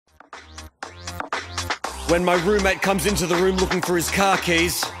When my roommate comes into the room looking for his car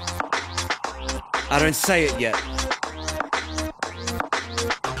keys, I don't say it yet.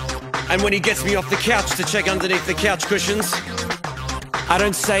 And when he gets me off the couch to check underneath the couch cushions, I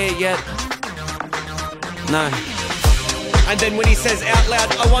don't say it yet. No. And then when he says out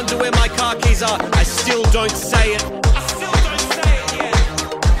loud, I wonder where my car keys are, I still don't say it.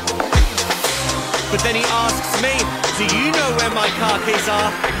 But then he asks me, do you know where my car keys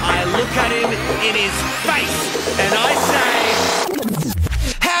are? I look at him in his face and I say,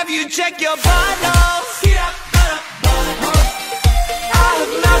 have you checked your vitals? I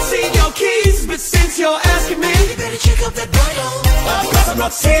have not seen your keys, but since you're asking me, you better check out that vital. Of course I'm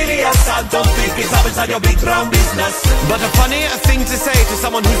not serious, I don't think it's up inside your big brown business. But a funny thing to say to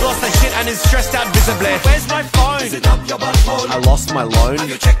someone who's lost their shit and is stressed out visibly. Where's my phone? Is it up your butthole? I lost my loan. Have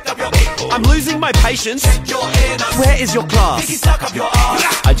you checked up your people? I'm losing my patience. Check your anus. Where is your class? Think it's stuck up your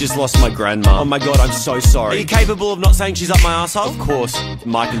ass. I just lost my grandma. Oh my god, I'm so sorry. Are you capable of not saying she's up my asshole? Of course,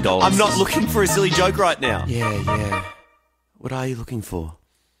 my condolences. I'm not looking for a silly joke right now. Yeah. What are you looking for?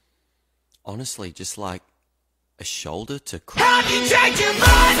 Honestly, just like a shoulder to cry. Have you checked your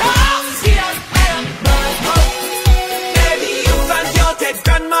vitals?